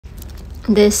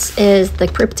This is the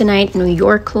Kryptonite New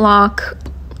York lock,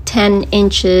 10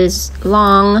 inches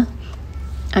long.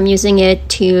 I'm using it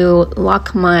to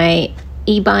lock my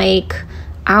e-bike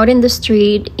out in the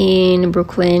street in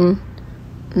Brooklyn.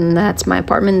 And that's my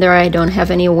apartment there. I don't have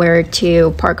anywhere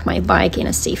to park my bike in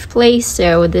a safe place,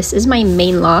 so this is my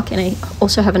main lock, and I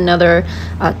also have another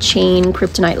chain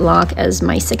Kryptonite lock as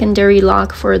my secondary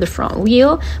lock for the front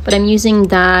wheel, but I'm using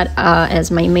that as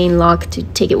my main lock to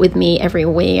take it with me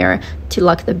everywhere to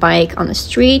lock the bike on the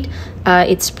street.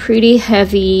 It's pretty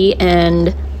heavy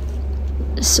and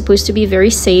supposed to be very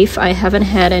safe. I haven't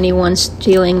had anyone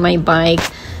stealing my bike,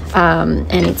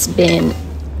 and it's been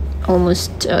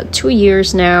almost 2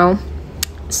 years now,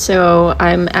 so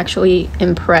I'm actually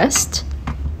impressed.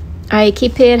 I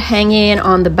keep it hanging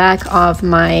on the back of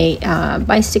my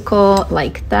bicycle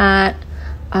like that,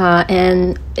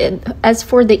 and as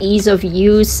for the ease of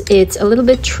use, it's a little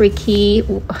bit tricky,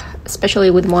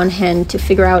 especially with one hand, to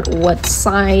figure out what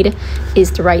side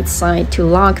is the right side to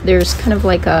lock. There's kind of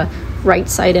like a right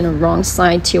side and a wrong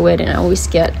side to it, and I always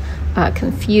get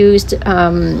confused.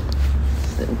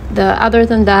 Other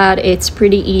than that, it's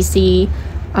pretty easy.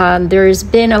 There's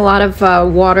been a lot of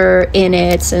water in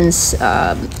it since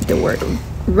there were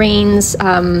rains,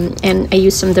 and I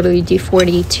used some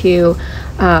WD-40 to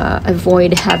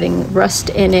avoid having rust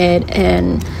in it,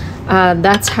 and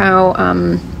that's how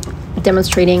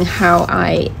demonstrating how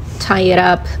I tie it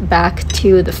up back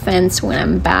to the fence when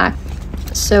I'm back.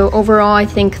 So overall, I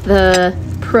think the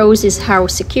pros is how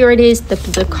secure it is,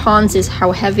 the cons is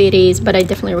how heavy it is, but I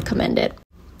definitely recommend it.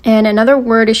 And another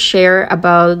word to share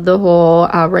about the whole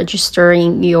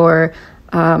registering your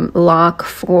lock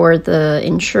for the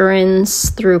insurance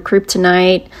through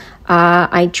Kryptonite.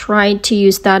 I tried to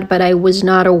use that, but I was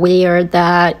not aware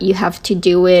that you have to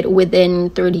do it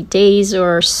within 30 days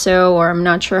or so, or I'm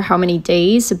not sure how many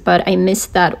days, but I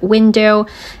missed that window,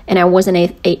 and I wasn't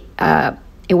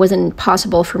it wasn't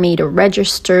possible for me to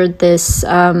register this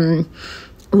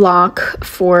lock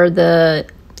for the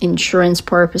insurance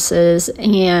purposes.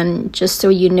 And just so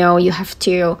you know, you have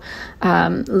to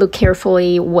look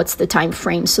carefully what's the time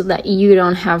frame so that you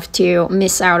don't have to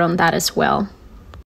miss out on that as well.